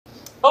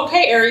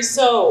Okay, Aries,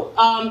 so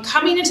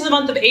coming into the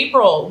month of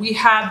April, we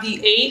have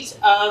the Eight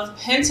of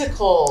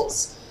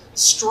Pentacles.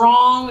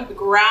 Strong,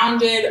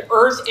 grounded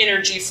earth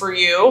energy for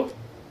you.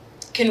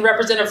 Can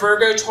represent a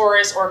Virgo,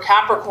 Taurus, or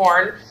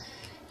Capricorn.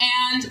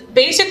 And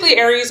basically,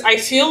 Aries, I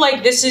feel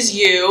like this is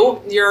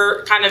you.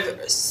 You're kind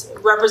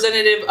of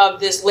representative of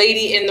this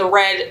lady in the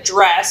red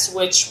dress,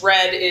 which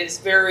red is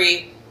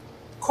very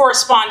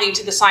corresponding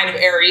to the sign of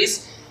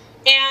Aries.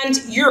 And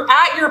you're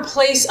at your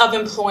place of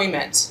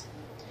employment.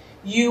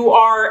 You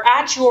are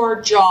at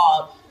your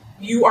job.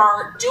 You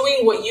are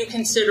doing what you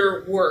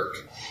consider work.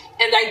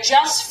 And I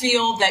just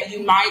feel that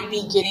you might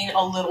be getting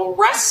a little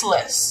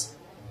restless.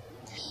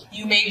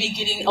 You may be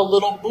getting a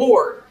little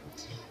bored.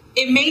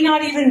 It may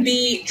not even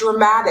be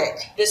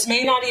dramatic. This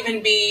may not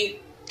even be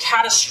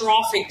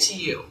catastrophic to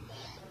you.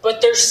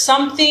 But there's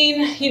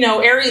something,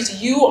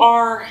 Aries, you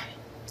are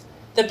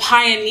the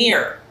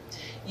pioneer.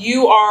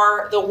 You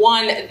are the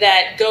one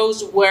that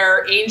goes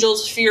where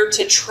angels fear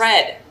to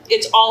tread.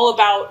 It's all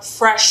about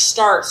fresh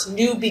starts,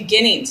 new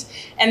beginnings.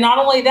 And not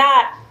only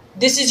that,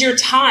 this is your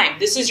time.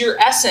 This is your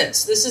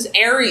essence. This is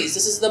Aries.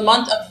 This is the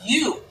month of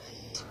you.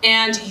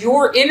 And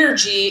your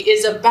energy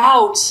is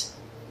about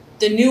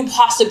the new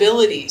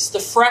possibilities, the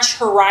fresh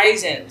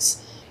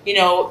horizons.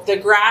 The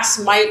grass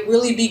might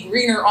really be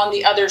greener on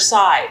the other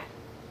side.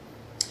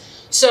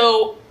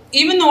 So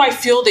even though I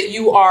feel that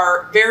you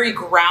are very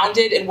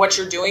grounded in what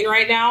you're doing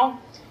right now,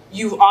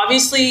 you've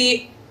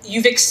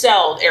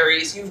excelled,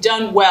 Aries. You've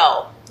done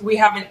well. We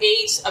have an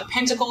Eight of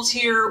Pentacles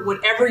here.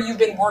 Whatever you've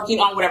been working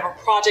on, whatever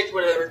project,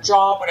 whatever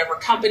job, whatever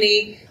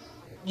company,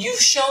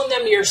 you've shown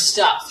them your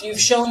stuff. You've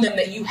shown them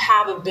that you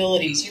have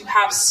abilities, you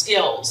have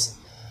skills.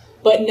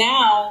 But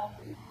now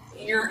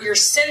you're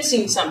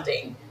sensing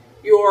something.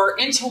 Your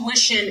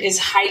intuition is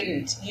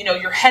heightened.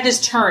 Your head is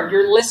turned.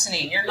 You're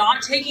listening. You're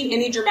not taking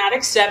any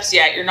dramatic steps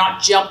yet. You're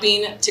not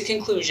jumping to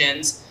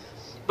conclusions.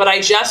 But I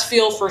just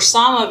feel for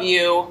some of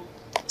you,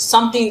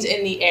 something's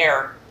in the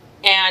air.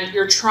 And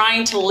you're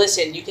trying to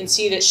listen. You can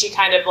see that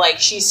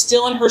she's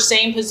still in her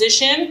same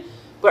position,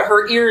 but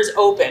her ear is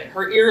open.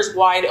 Her ear is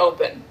wide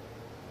open.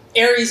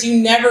 Aries, you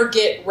never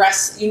get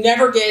you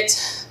never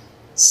get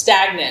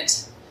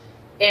stagnant.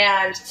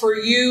 And for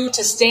you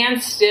to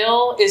stand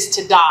still is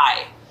to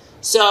die.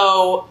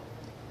 So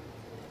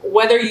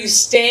whether you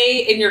stay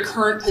in your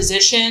current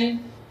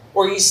position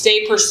or you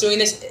stay pursuing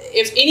this,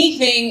 if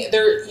anything,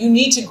 you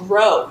need to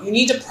grow. You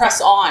need to press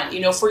on.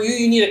 For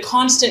you need a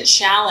constant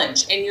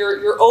challenge, and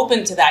you're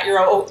open to that.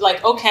 You're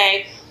like,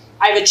 okay,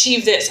 I've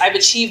achieved this. I've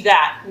achieved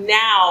that.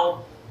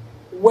 Now,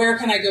 where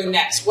can I go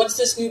next? What's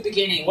this new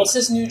beginning? What's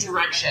this new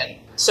direction?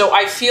 So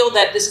I feel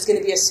that this is going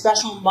to be a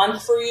special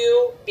month for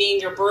you, being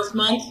your birth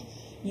month,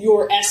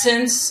 your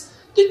essence,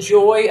 the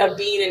joy of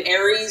being an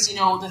Aries.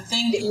 The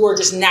thing that you are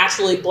just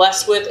naturally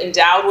blessed with,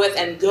 endowed with,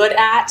 and good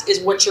at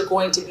is what you're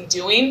going to be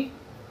doing.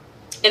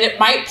 And it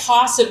might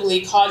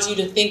possibly cause you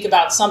to think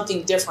about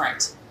something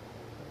different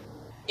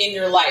in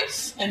your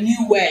life, a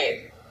new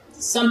way,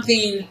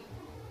 something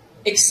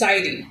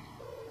exciting,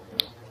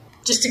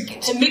 just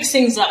to mix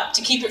things up,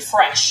 to keep it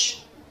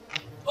fresh.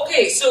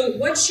 Okay, so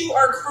what you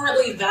are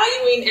currently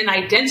valuing and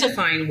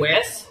identifying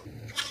with,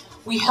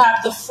 we have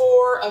the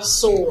Four of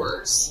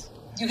Swords.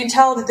 You can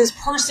tell that this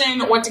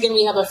person, once again,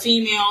 we have a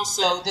female,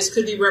 so this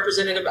could be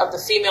representative of the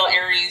female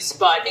Aries,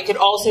 but it could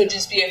also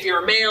just be, if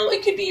you're a male,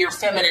 it could be your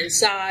feminine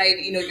side,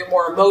 your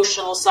more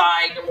emotional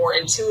side, your more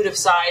intuitive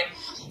side.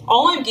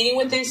 All I'm getting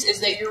with this is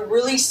that you're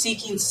really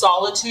seeking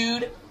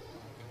solitude.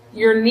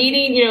 You're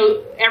needing,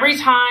 every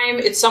time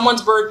it's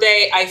someone's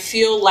birthday, I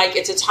feel like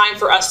it's a time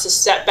for us to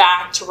step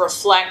back, to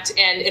reflect.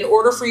 And in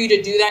order for you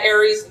to do that,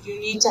 Aries, you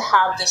need to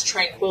have this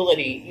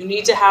tranquility. You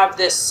need to have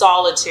this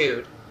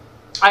solitude.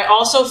 I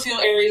also feel,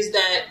 Aries,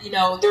 that,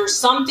 there's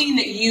something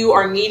that you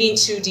are needing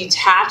to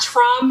detach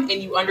from, and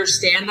you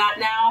understand that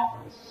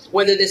now.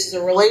 Whether this is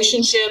a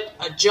relationship,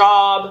 a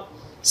job,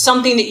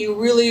 something that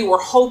you really were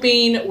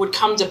hoping would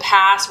come to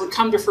pass, would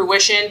come to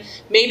fruition.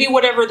 Maybe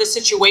whatever the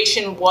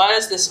situation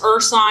was, this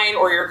earth sign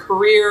or your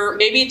career,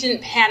 maybe it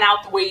didn't pan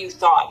out the way you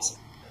thought.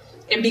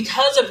 And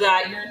because of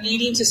that, you're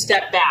needing to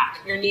step back.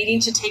 You're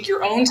needing to take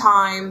your own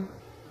time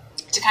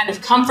to kind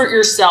of comfort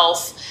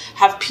yourself,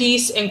 have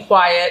peace and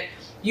quiet.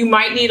 You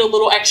might need a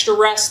little extra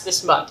rest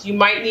this month. You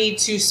might need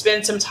to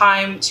spend some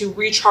time to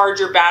recharge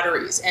your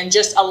batteries and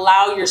just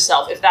allow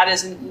yourself, if that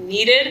is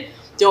needed,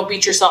 don't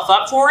beat yourself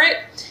up for it.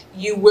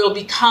 You will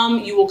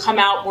come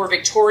out more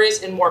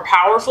victorious and more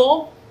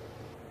powerful.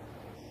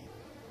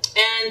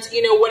 And,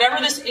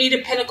 whatever this Eight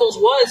of Pentacles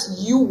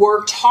was, you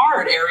worked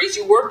hard, Aries.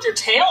 You worked your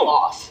tail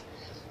off.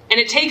 And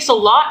it takes a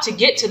lot to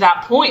get to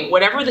that point.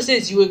 Whatever this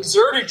is, you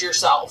exerted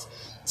yourself.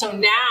 So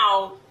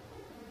now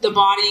the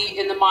body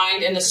and the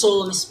mind and the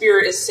soul and the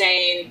spirit is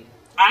saying,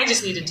 I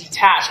just need to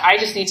detach. I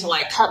just need to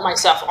cut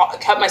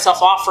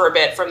myself off for a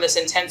bit from this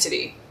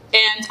intensity.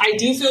 And I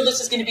do feel this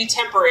is going to be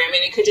temporary. I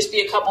mean, it could just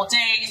be a couple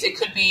days. It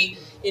could be,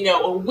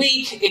 a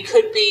week. It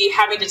could be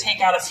having to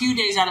take out a few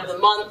days out of the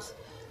month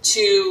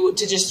to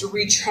just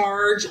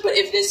recharge. But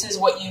if this is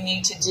what you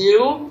need to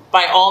do,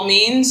 by all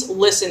means,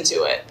 listen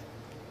to it.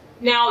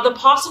 Now, the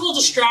possible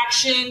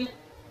distraction,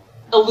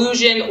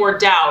 illusion, or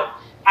doubt,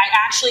 I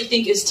actually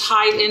think is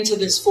tied into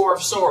this Four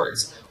of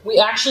Swords. We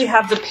actually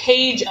have the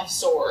Page of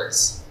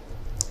Swords,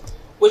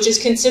 which is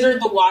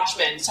considered the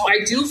watchman. So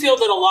I do feel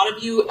that a lot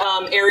of you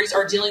Aries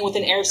are dealing with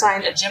an air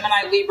sign, a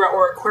Gemini, Libra,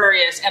 or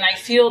Aquarius, and I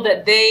feel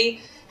that they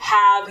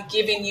have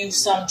given you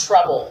some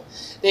trouble.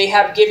 They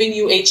have given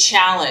you a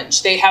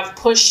challenge. They have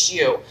pushed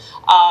you.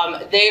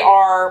 They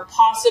are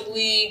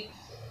possibly,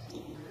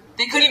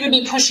 they could even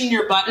be pushing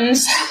your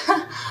buttons.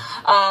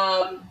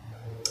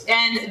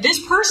 And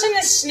this person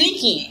is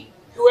sneaky,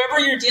 whoever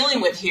you're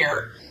dealing with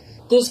here.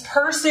 This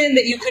person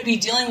that you could be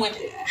dealing with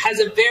has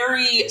a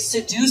very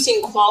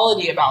seducing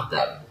quality about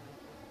them.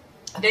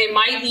 They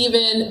might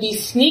even be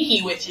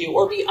sneaky with you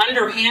or be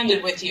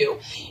underhanded with you.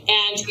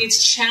 And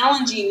it's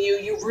challenging you.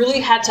 You really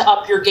had to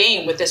up your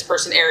game with this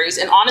person, Aries.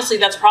 And honestly,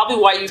 that's probably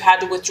why you've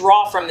had to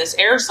withdraw from this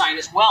air sign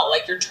as well.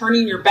 Like, you're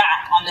turning your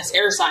back on this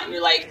air sign.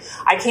 You're like,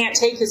 I can't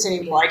take this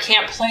anymore. I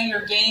can't play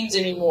your games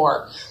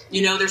anymore.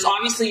 You know, there's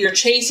obviously, you're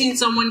chasing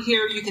someone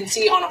here. You can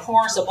see on a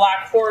horse, a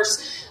black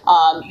horse.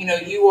 You know,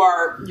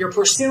 you're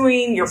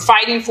pursuing, you're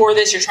fighting for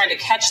this. You're trying to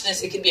catch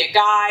this. It could be a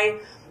guy.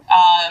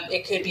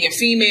 It could be a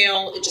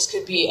female. It just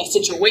could be a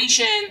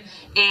situation.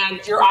 And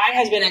your eye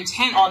has been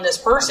intent on this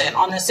person,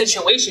 on this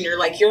situation. You're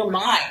like, you're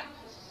mine.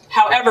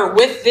 However,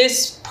 with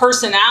this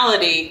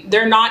personality,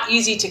 they're not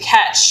easy to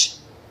catch.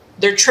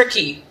 They're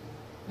tricky.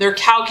 They're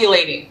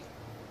calculating.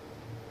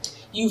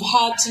 You've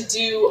had to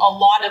do a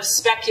lot of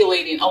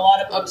speculating, a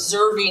lot of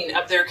observing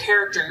of their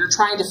character. You're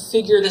trying to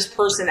figure this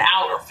person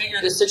out or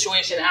figure this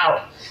situation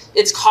out.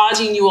 It's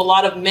causing you a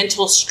lot of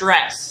mental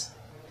stress.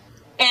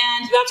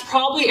 And that's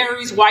probably,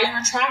 Aries, why you're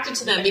attracted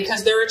to them,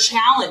 because they're a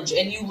challenge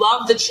and you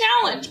love the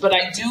challenge. But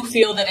I do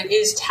feel that it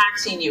is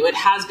taxing you. It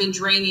has been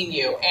draining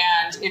you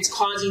and it's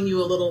causing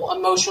you a little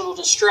emotional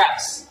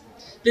distress.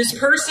 This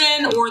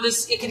person, or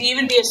this, it could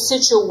even be a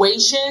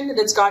situation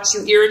that's got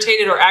you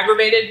irritated or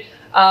aggravated.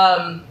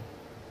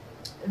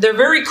 They're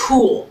very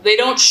cool. They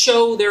don't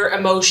show their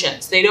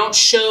emotions. They don't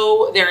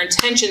show their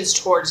intentions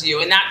towards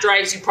you. And that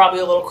drives you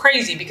probably a little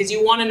crazy because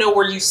you want to know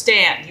where you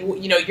stand.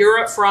 You know, you're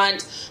up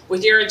front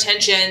with your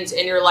intentions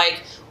and you're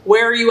like,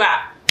 where are you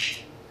at?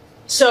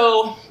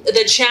 So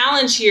the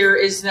challenge here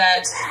is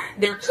that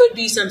there could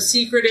be some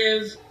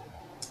secretive,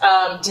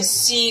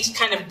 deceit,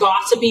 kind of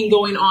gossiping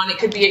going on. It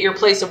could be at your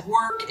place of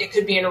work. It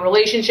could be in a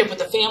relationship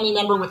with a family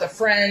member, with a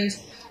friend.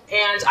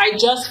 And I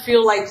just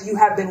feel like you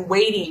have been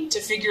waiting to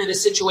figure the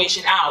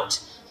situation out,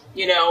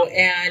 you know,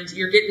 and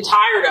you're getting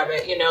tired of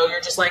it. You know,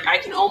 you're just like, I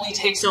can only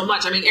take so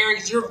much. I mean,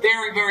 Aries, you're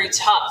very, very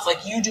tough.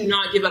 Like, you do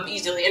not give up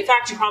easily. In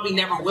fact, you probably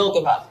never will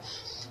give up.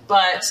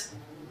 But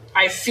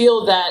I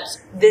feel that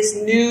this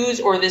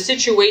news or the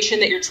situation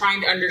that you're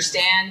trying to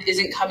understand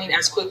isn't coming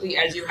as quickly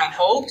as you had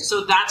hoped.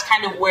 So that's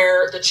kind of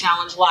where the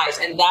challenge lies.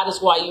 And that is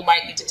why you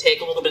might need to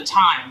take a little bit of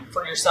time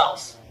for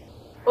yourself.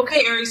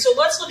 Okay, Aries, so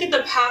let's look at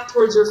the path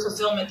towards your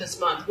fulfillment this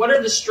month. What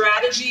are the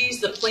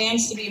strategies, the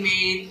plans to be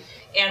made,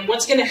 and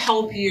what's going to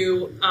help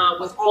you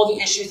with all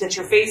the issues that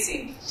you're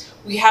facing?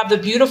 We have the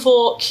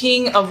beautiful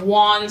King of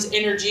Wands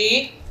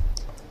energy.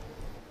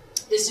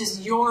 This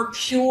is your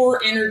pure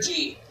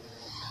energy.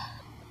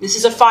 This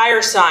is a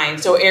fire sign,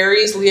 so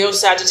Aries, Leo,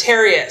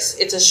 Sagittarius.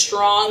 It's a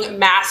strong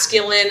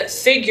masculine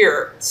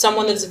figure,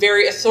 someone that's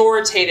very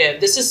authoritative.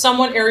 This is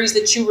someone, Aries,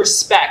 that you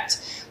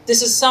respect.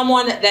 This is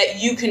someone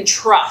that you can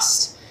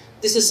trust.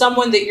 This is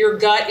someone that your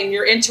gut and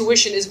your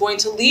intuition is going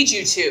to lead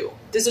you to.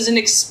 This is an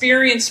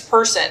experienced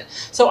person.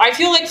 So I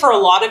feel like for a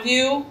lot of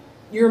you,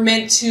 you're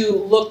meant to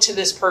look to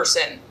this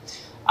person.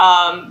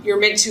 You're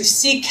meant to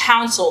seek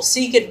counsel,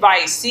 seek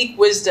advice, seek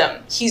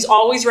wisdom. He's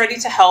always ready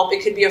to help.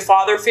 It could be a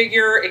father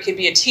figure. It could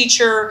be a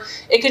teacher.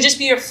 It could just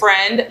be a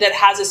friend that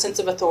has a sense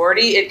of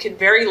authority. It could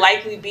very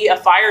likely be a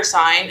fire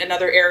sign,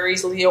 another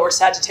Aries, Leo, or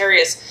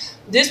Sagittarius.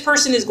 This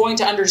person is going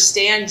to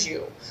understand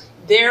you.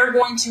 They're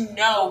going to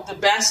know the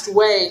best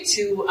way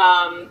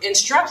to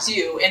instruct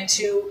you and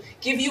to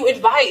give you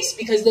advice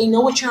because they know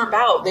what you're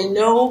about. They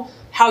know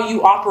how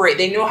you operate.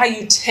 They know how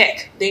you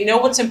tick. They know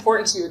what's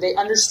important to you. They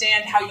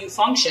understand how you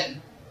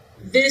function.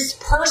 This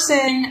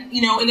person,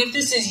 you know, and if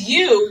this is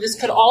you, this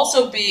could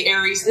also be,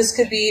 Aries, this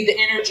could be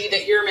the energy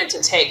that you're meant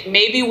to take.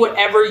 Maybe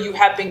whatever you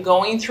have been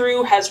going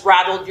through has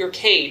rattled your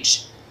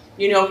cage.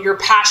 You know, your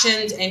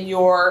passions and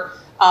your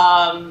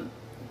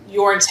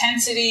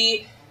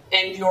intensity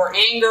and your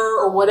anger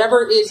or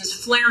whatever it is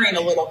flaring a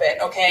little bit,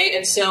 okay?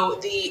 And so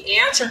the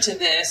answer to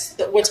this,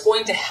 that what's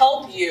going to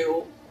help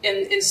you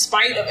in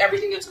spite of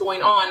everything that's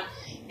going on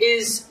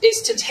is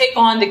to take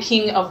on the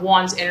King of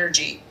Wands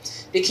energy.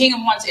 The King of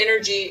Wands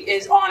energy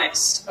is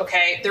honest,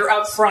 okay? They're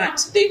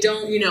upfront. They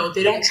don't, you know,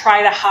 they don't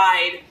try to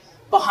hide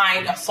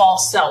behind a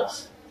false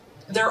self.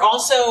 They're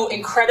also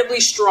incredibly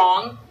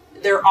strong.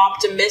 They're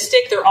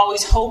optimistic. They're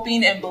always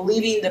hoping and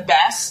believing the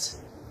best.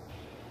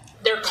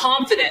 They're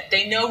confident.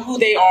 They know who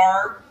they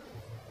are.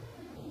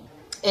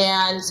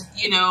 And,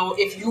 you know,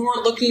 if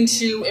you're looking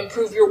to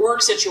improve your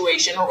work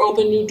situation or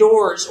open new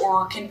doors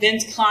or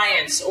convince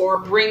clients or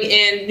bring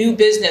in new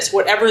business,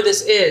 whatever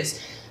this is,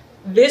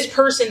 This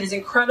person is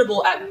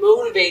incredible at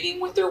motivating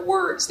with their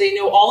words. They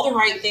know all the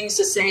right things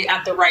to say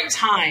at the right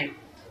time.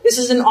 This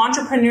is an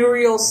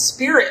entrepreneurial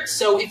spirit.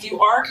 So if you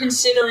are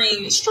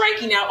considering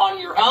striking out on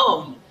your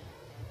own,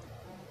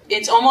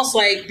 it's almost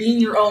like being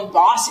your own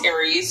boss,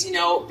 Aries, you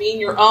know, being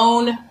your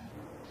own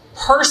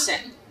person.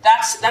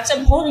 That's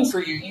important for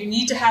you. You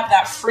need to have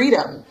that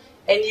freedom,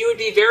 and you would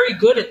be very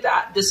good at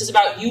that. This is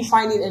about you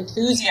finding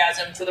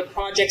enthusiasm for the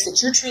projects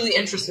that you're truly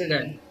interested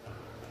in.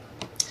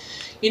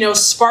 You know,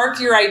 spark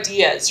your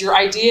ideas. Your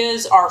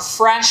ideas are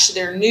fresh,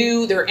 they're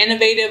new, they're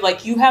innovative.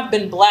 Like, you have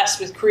been blessed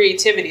with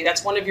creativity.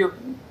 That's one of your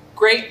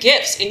great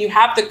gifts, and you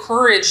have the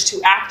courage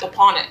to act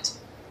upon it.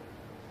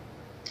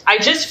 I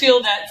just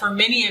feel that for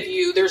many of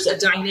you, there's a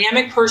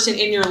dynamic person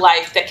in your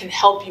life that can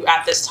help you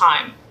at this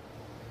time.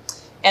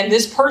 And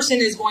this person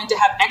is going to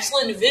have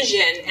excellent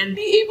vision and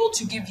be able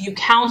to give you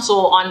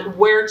counsel on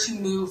where to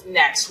move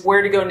next,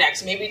 where to go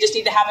next. Maybe you just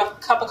need to have a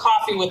cup of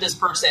coffee with this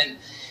person,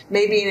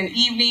 maybe in an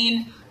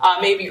evening,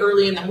 maybe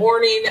early in the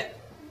morning,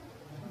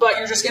 but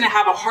you're just going to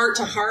have a heart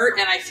to heart.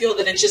 And I feel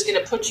that it's just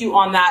going to put you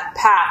on that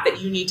path that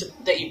you need to,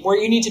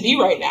 where you need to be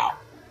right now.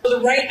 For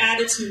the right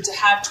attitude to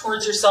have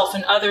towards yourself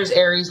and others,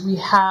 Aries, we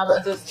have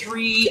the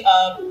Three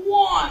of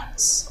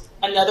Wands,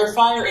 another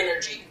fire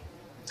energy.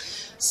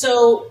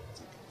 So,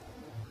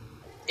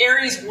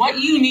 Aries, what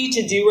you need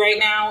to do right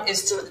now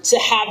is to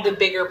have the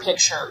bigger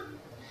picture.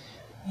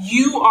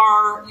 You've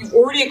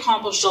already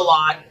accomplished a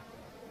lot,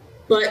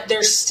 but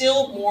there's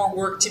still more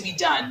work to be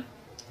done.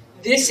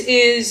 This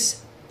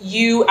is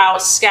you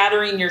out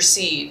scattering your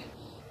seed.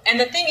 And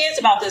the thing is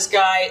about this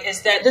guy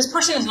is that this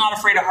person is not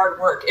afraid of hard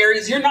work.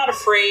 Aries, you're not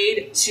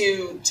afraid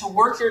to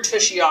work your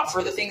tushy off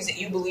for the things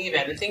that you believe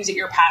in, the things that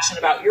you're passionate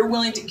about. You're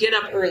willing to get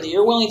up early.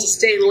 You're willing to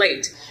stay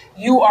late.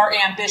 You are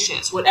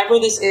ambitious. Whatever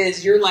this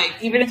is, you're like,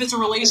 even if it's a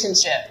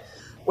relationship,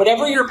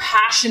 whatever you're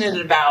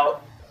passionate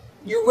about,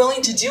 you're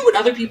willing to do what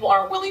other people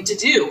aren't willing to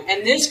do.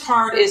 And this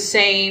card is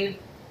saying,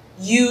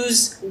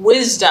 use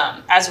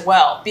wisdom as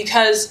well.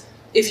 Because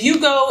if you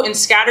go and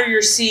scatter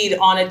your seed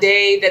on a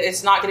day that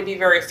it's not going to be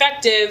very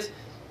effective,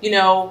 you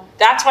know,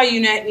 that's why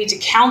you need to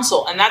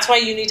counsel. And that's why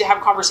you need to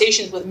have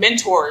conversations with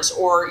mentors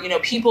or, you know,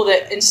 people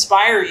that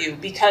inspire you,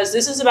 because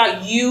this is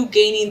about you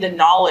gaining the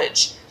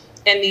knowledge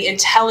and the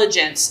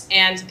intelligence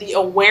and the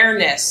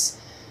awareness.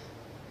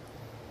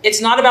 It's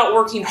not about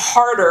working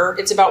harder.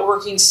 It's about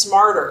working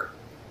smarter.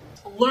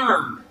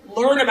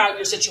 Learn about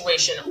your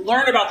situation.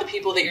 Learn about the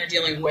people that you're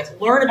dealing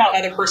with. Learn about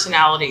other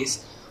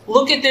personalities.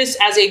 Look at this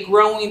as a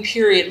growing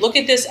period. Look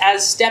at this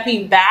as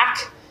stepping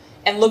back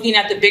and looking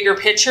at the bigger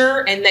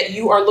picture, and that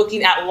you are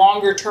looking at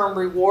longer term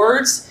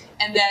rewards,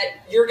 and that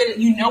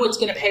you know it's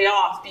going to pay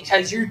off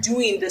because you're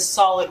doing this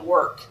solid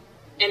work.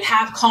 And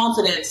have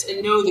confidence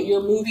and know that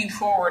you're moving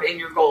forward in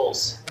your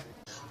goals.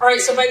 All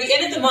right, so by the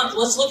end of the month,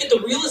 let's look at the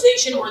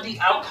realization or the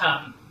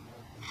outcome.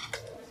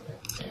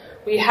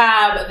 We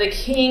have the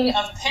King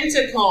of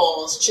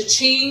Pentacles.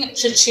 Cha-ching,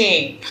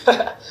 cha-ching.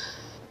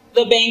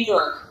 The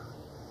banker.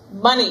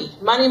 Money,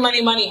 money,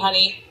 money, money,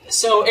 honey.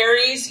 So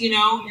Aries, you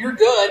know, you're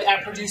good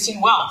at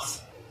producing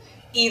wealth.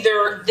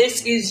 Either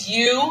this is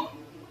you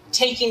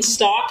taking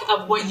stock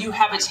of what you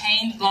have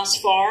attained thus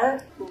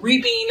far,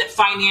 reaping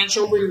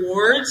financial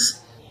rewards.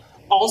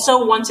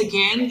 Also, once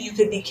again, you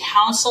could be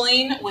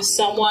counseling with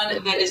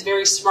someone that is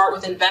very smart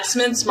with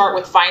investments, smart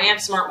with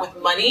finance, smart with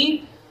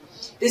money.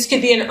 This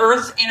could be an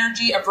earth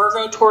energy, a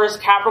Virgo, Taurus,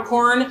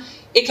 Capricorn.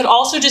 It could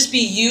also just be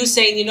you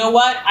saying, you know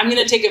what, I'm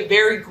going to take a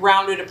very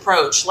grounded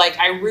approach. Like,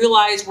 I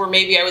realized where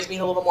maybe I was being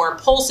a little more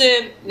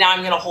impulsive. Now I'm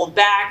going to hold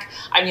back.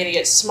 I'm going to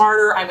get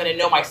smarter. I'm going to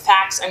know my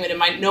facts. I'm going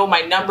to know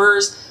my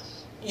numbers.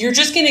 You're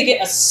just going to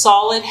get a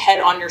solid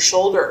head on your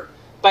shoulder.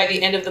 By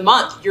the end of the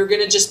month, you're going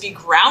to just be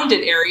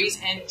grounded,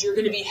 Aries, and you're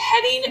going to be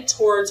heading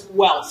towards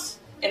wealth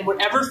in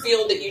whatever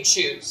field that you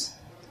choose.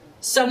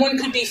 Someone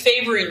could be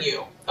favoring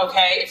you,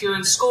 okay? If you're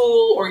in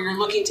school or you're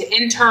looking to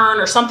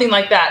intern or something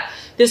like that,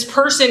 this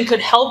person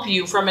could help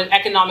you from an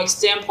economic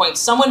standpoint.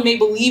 Someone may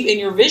believe in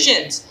your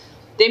visions.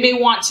 They may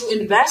want to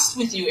invest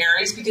with you,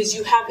 Aries, because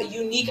you have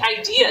unique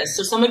ideas.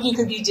 So some of you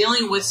could be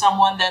dealing with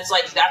someone that's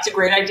like, that's a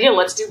great idea,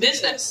 let's do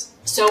business.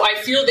 So I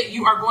feel that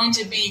you are going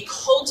to be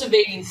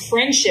cultivating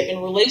friendship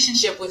and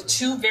relationship with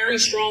two very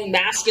strong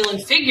masculine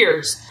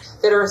figures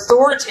that are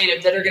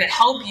authoritative, that are going to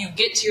help you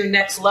get to your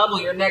next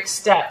level, your next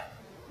step.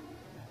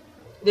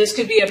 This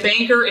could be a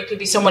banker. It could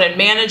be someone in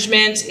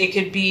management. It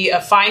could be a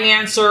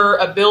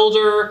financer, a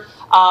builder.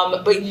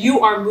 But you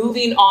are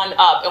moving on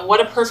up. And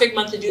what a perfect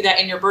month to do that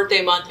in your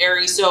birthday month,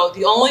 Aries. So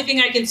the only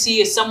thing I can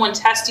see is someone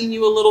testing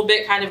you a little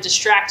bit, kind of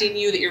distracting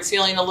you, that you're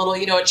feeling a little,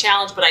 you know, a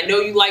challenge. But I know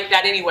you like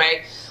that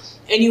anyway.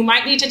 And you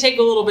might need to take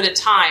a little bit of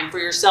time for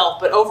yourself.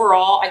 But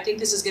overall, I think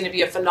this is going to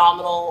be a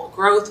phenomenal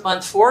growth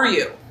month for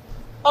you.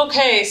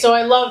 Okay, so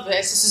I love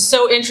this. This is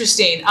so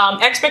interesting.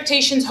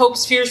 Expectations,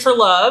 hopes, fears for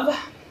love.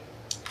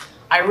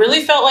 I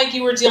really felt like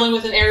you were dealing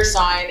with an air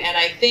sign, and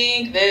I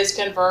think this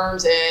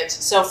confirms it.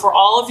 So for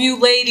all of you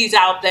ladies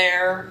out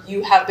there,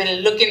 you have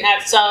been looking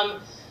at some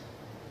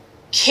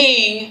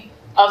King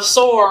of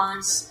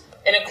Swords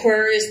an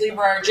Aquarius,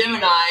 Libra, or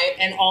Gemini,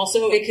 and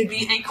also it could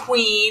be a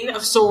Queen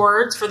of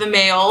Swords for the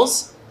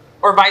males,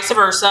 or vice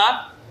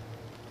versa.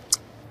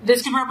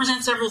 This can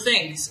represent several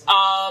things.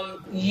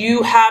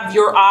 You have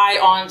your eye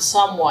on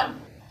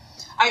someone.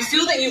 I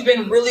feel that you've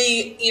been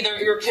really, either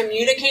you're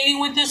communicating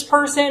with this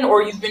person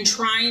or you've been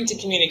trying to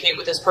communicate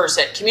with this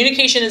person.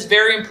 Communication is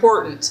very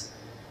important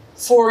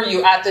for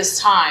you at this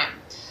time.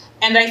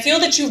 And I feel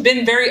that you've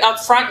been very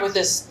upfront with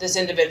this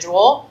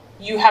individual.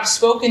 You have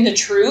spoken the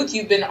truth.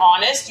 You've been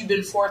honest. You've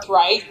been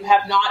forthright. You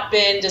have not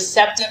been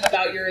deceptive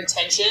about your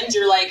intentions.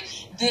 You're like,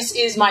 this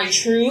is my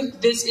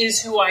truth. This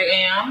is who I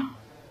am.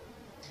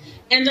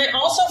 And I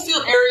also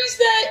feel, Aries,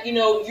 that,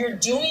 you're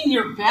doing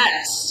your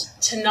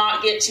best to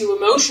not get too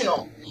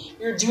emotional.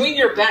 You're doing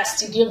your best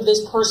to give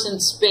this person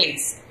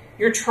space.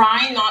 You're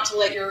trying not to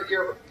let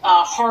your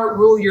heart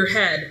rule your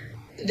head.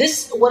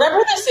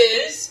 Whatever this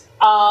is,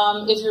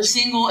 if you're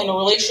single in a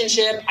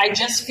relationship, I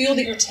just feel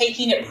that you're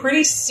taking it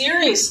pretty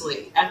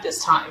seriously at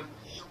this time,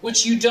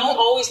 which you don't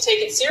always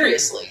take it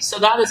seriously. So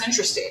that is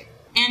interesting.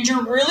 And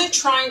you're really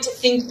trying to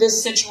think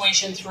this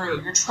situation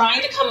through. You're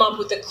trying to come up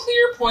with a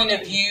clear point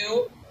of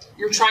view.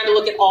 You're trying to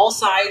look at all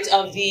sides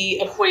of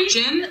the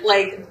equation.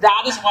 Like,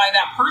 that is why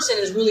that person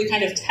is really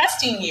kind of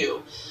testing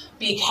you,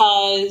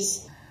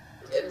 because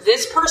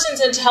this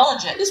person's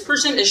intelligent. This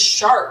person is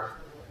sharp.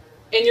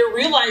 And you're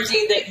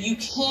realizing that you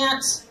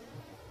can't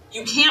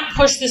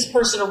push this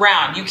person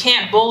around. You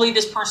can't bully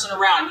this person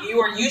around. You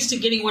are used to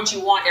getting what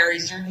you want,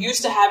 Aries. You're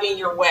used to having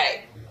your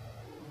way.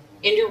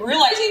 And you're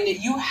realizing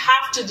that you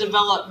have to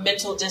develop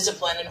mental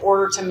discipline in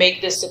order to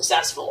make this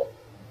successful.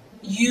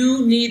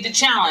 You need the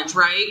challenge,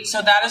 right?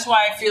 So that is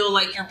why I feel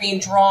like you're being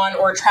drawn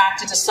or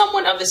attracted to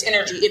someone of this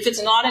energy. If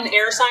it's not an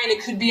air sign,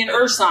 it could be an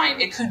earth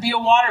sign. It could be a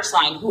water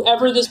sign.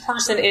 Whoever this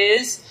person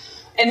is,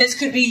 and this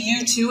could be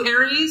you too,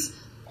 Aries,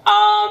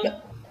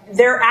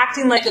 they're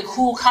acting like a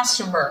cool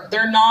customer.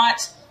 They're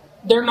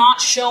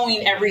not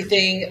showing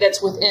everything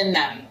that's within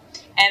them.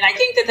 And I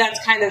think that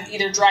that's kind of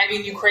either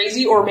driving you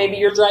crazy or maybe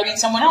you're driving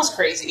someone else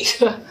crazy.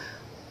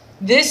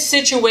 This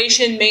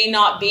situation may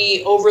not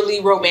be overly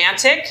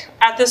romantic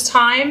at this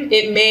time.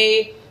 It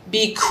may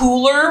be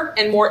cooler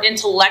and more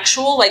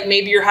intellectual, like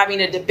maybe you're having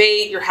a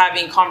debate, you're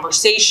having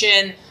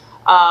conversation.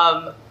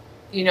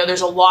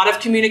 There's a lot of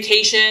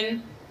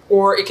communication,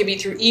 or it could be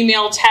through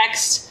email,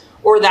 text,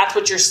 or that's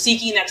what you're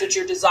seeking, that's what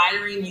you're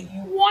desiring. You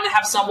want to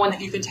have someone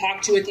that you can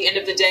talk to at the end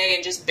of the day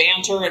and just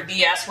banter and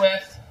BS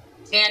with.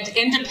 And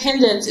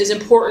independence is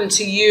important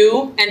to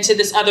you and to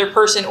this other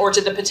person, or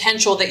to the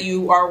potential that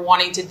you are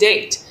wanting to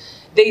date.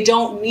 They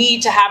don't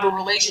need to have a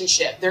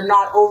relationship. They're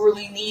not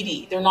overly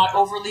needy. They're not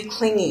overly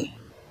clingy.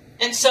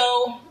 And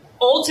so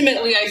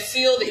ultimately, I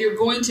feel that you're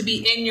going to be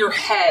in your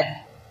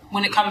head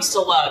when it comes to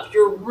love.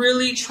 You're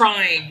really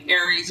trying,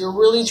 Aries. You're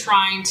really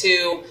trying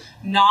to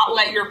not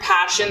let your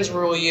passions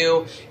rule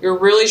you. You're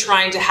really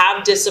trying to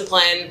have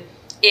discipline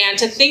and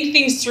to think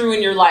things through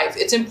in your life.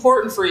 It's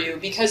important for you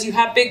because you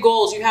have big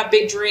goals, you have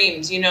big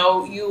dreams,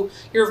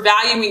 you're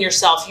valuing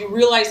yourself. You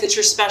realize that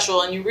you're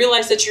special and you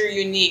realize that you're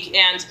unique,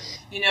 and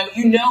you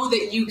know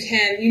that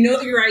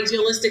you're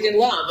idealistic in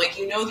love. Like,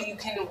 you know that you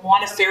can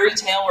want a fairy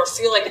tale or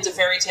feel like it's a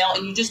fairy tale,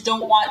 and you just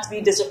don't want to be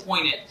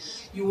disappointed.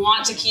 You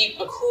want to keep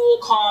a cool,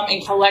 calm,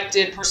 and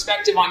collected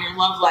perspective on your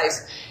love life.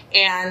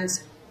 And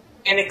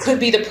it could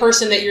be the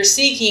person that you're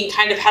seeking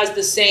kind of has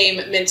the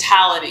same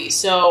mentality.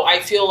 So I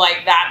feel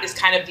like that is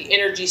kind of the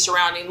energy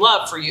surrounding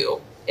love for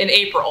you in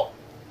April.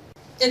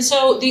 And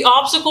so the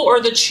obstacle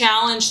or the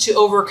challenge to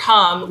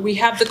overcome, we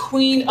have the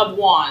Queen of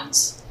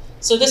Wands.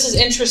 So this is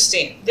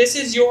interesting. This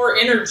is your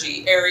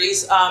energy,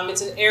 Aries.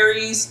 It's an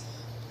Aries,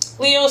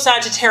 Leo,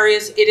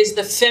 Sagittarius. It is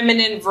the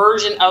feminine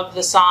version of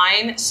the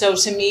sign. So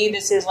to me,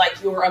 this is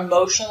like your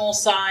emotional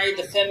side,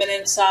 the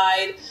feminine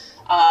side,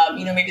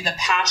 maybe the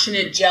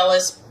passionate,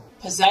 jealous,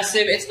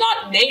 possessive. It's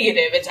not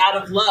negative. It's out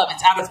of love.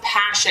 It's out of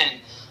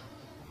passion.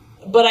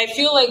 But I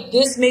feel like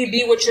this may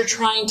be what you're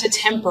trying to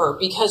temper,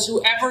 because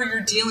whoever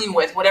you're dealing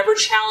with, whatever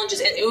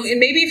challenges, and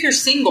maybe if you're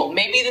single,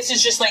 maybe this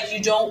is just like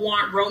you don't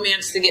want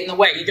romance to get in the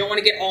way. You don't want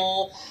to get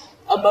all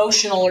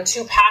emotional or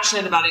too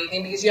passionate about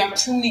anything because you have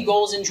too many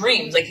goals and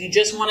dreams. Like, you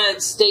just want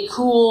to stay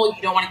cool.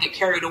 You don't want to get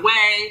carried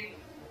away.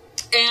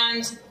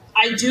 And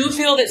I do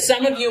feel that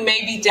some of you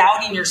may be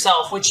doubting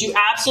yourself, which you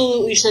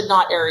absolutely should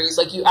not, Aries.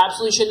 Like, you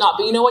absolutely should not.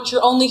 But you know what?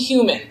 You're only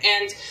human.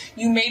 And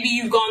maybe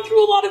you've gone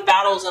through a lot of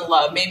battles in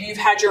love. Maybe you've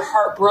had your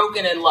heart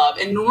broken in love.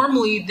 And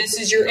normally, this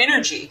is your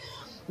energy.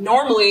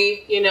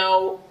 Normally,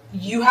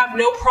 you have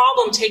no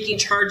problem taking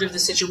charge of the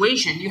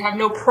situation. You have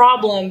no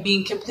problem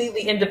being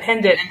completely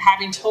independent and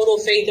having total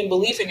faith and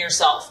belief in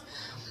yourself.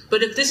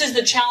 But if this is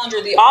the challenge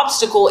or the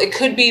obstacle, it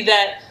could be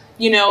that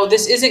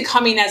this isn't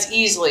coming as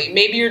easily.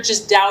 Maybe you're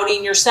just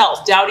doubting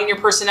yourself, doubting your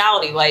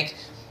personality. Like,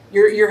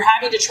 you're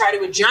having to try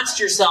to adjust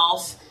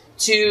yourself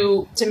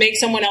to make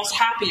someone else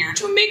happier,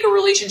 to make a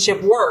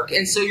relationship work.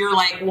 And so you're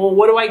like, well,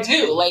 what do I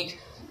do? Like,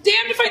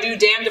 damned if I do,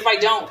 damned if I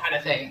don't kind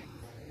of thing.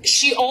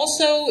 She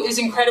also is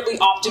incredibly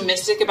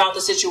optimistic about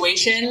the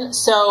situation.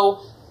 So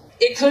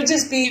it could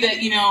just be that,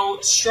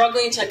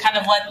 struggling to kind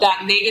of let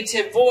that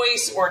negative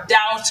voice or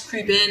doubts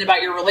creep in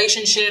about your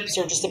relationships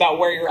or just about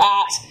where you're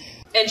at.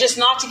 And just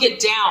not to get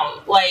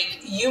down.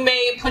 Like, you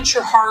may put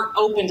your heart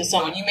open to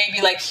someone. You may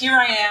be like, here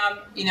I am,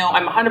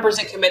 I'm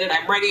 100% committed,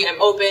 I'm ready, I'm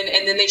open,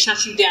 and then they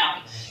shut you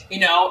down,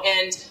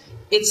 and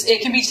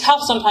it can be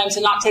tough sometimes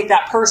to not take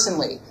that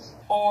personally.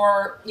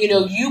 Or,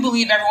 you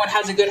believe everyone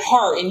has a good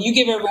heart and you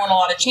give everyone a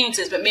lot of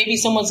chances, but maybe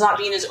someone's not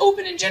being as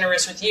open and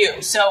generous with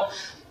you. So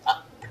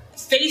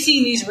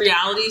facing these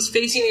realities,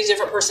 facing these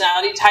different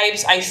personality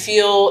types, I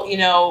feel,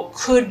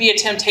 could be a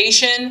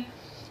temptation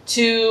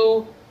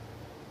to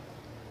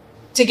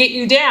get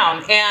you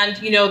down. And,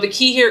 the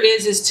key here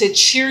is to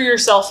cheer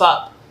yourself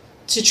up,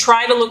 to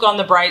try to look on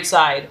the bright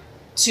side,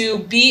 to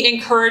be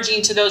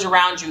encouraging to those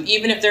around you,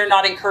 even if they're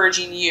not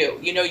encouraging you.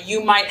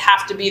 You might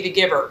have to be the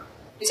giver.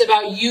 It's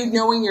about you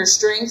knowing your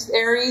strengths,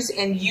 Aries,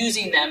 and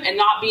using them and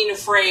not being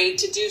afraid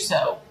to do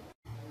so.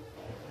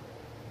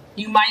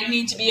 You might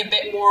need to be a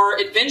bit more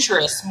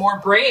adventurous, more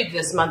brave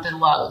this month in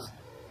love.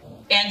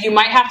 And you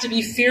might have to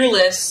be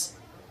fearless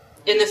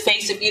in the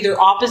face of either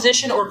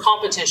opposition or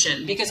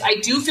competition, because I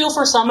do feel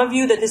for some of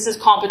you that this is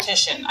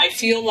competition. I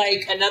feel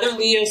like another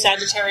Leo,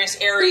 Sagittarius,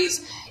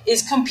 Aries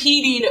is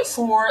competing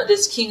for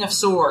this King of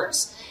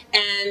Swords.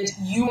 And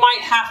you might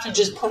have to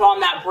just put on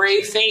that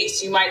brave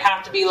face. You might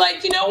have to be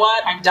like, you know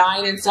what? I'm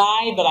dying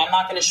inside, but I'm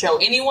not going to show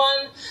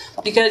anyone.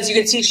 Because you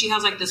can see she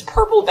has like this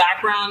purple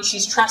background.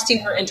 She's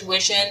trusting her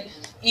intuition,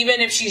 even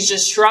if she's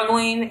just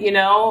struggling,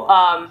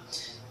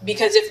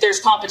 because if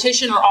there's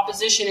competition or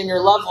opposition in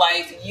your love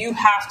life, you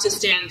have to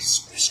stand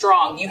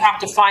strong. You have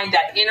to find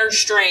that inner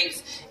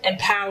strength and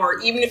power,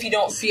 even if you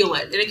don't feel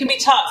it. And it can be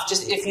tough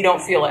just if you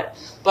don't feel it.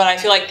 But I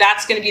feel like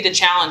that's going to be the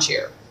challenge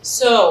here.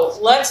 So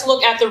let's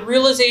look at the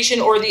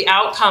realization or the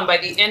outcome by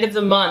the end of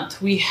the month.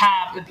 We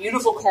have a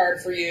beautiful card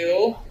for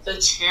you. The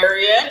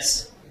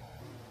Chariot,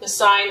 the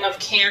sign of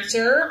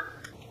Cancer.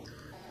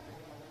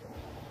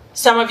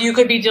 Some of you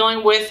could be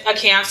dealing with a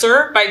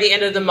Cancer by the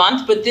end of the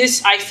month, but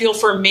this, I feel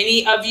for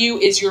many of you,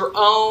 is your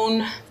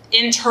own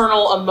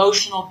internal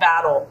emotional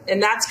battle.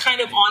 And that's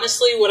kind of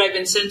honestly what I've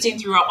been sensing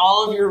throughout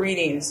all of your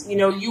readings.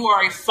 You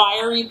are a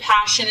fiery,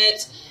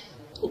 passionate,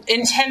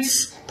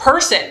 intense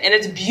person, and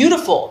it's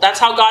beautiful. That's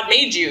how God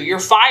made you. You're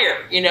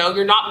fire.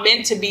 You're not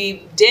meant to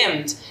be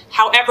dimmed.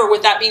 However,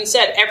 with that being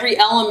said, every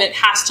element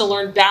has to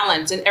learn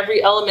balance, and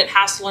every element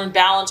has to learn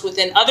balance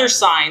within other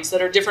signs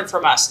that are different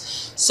from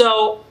us.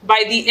 So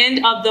by the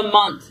end of the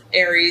month,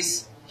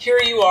 Aries, here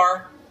you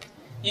are.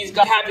 You've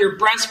got to have your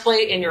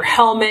breastplate and your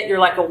helmet. You're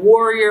like a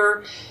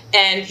warrior,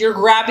 and you're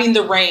grabbing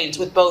the reins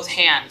with both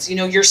hands.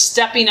 You're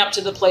stepping up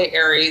to the plate,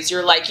 Aries.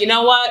 You're like, you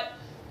know what?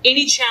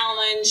 Any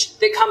challenge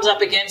that comes up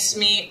against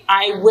me,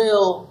 I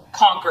will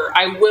conquer.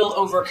 I will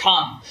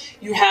overcome.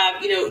 You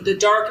have, the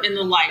dark and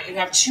the light. You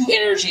have two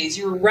energies.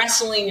 You're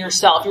wrestling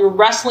yourself. You're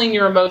wrestling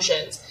your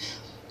emotions.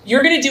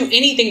 You're going to do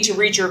anything to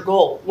reach your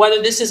goal,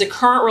 whether this is a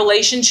current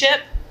relationship,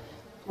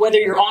 whether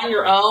you're on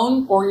your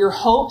own, or your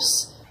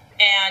hopes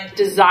and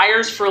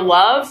desires for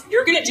love.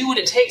 You're going to do what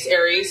it takes,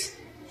 Aries.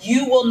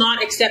 You will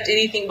not accept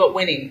anything but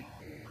winning.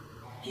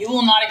 You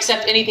will not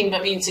accept anything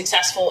but being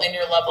successful in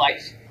your love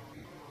life.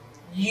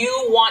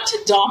 You want to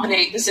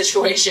dominate the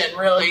situation,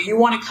 really. You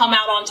want to come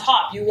out on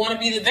top. You want to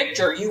be the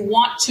victor. You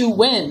want to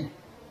win.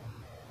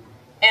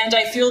 And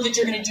I feel that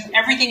you're going to do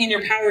everything in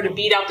your power to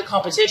beat out the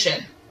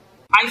competition.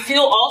 I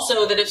feel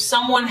also that if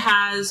someone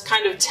has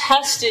kind of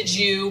tested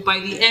you by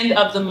the end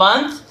of the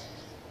month,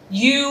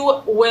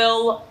 you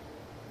will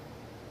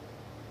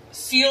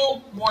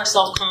feel more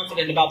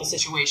self-confident about the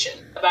situation,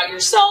 about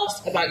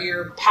yourself, about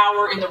your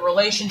power in the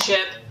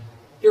relationship.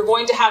 You're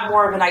going to have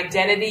more of an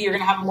identity. You're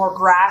going to have more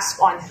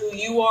grasp on who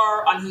you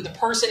are, on who the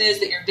person is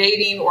that you're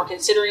dating or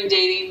considering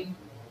dating.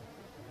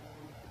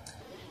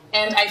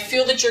 And I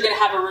feel that you're going to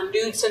have a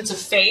renewed sense of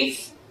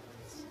faith.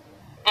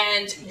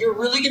 And you're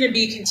really going to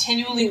be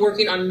continually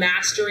working on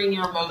mastering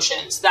your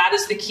emotions. That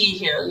is the key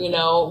here,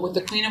 with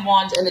the Queen of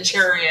Wands and the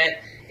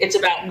Chariot. It's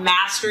about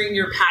mastering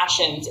your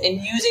passions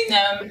and using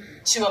them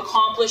to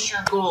accomplish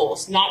your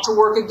goals, not to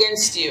work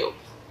against you.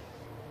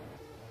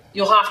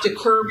 You'll have to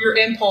curb your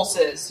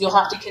impulses. You'll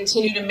have to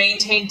continue to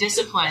maintain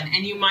discipline.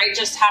 And you might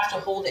just have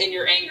to hold in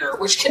your anger,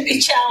 which can be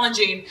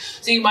challenging.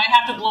 So you might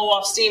have to blow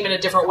off steam in a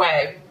different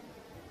way.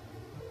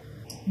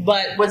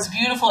 But what's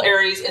beautiful,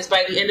 Aries, is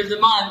by the end of the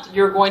month,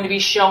 you're going to be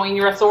showing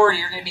your authority.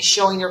 You're going to be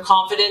showing your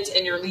confidence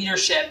and your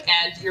leadership.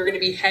 And you're going to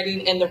be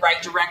heading in the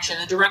right direction,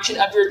 the direction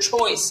of your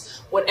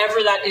choice,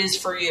 whatever that is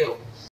for you.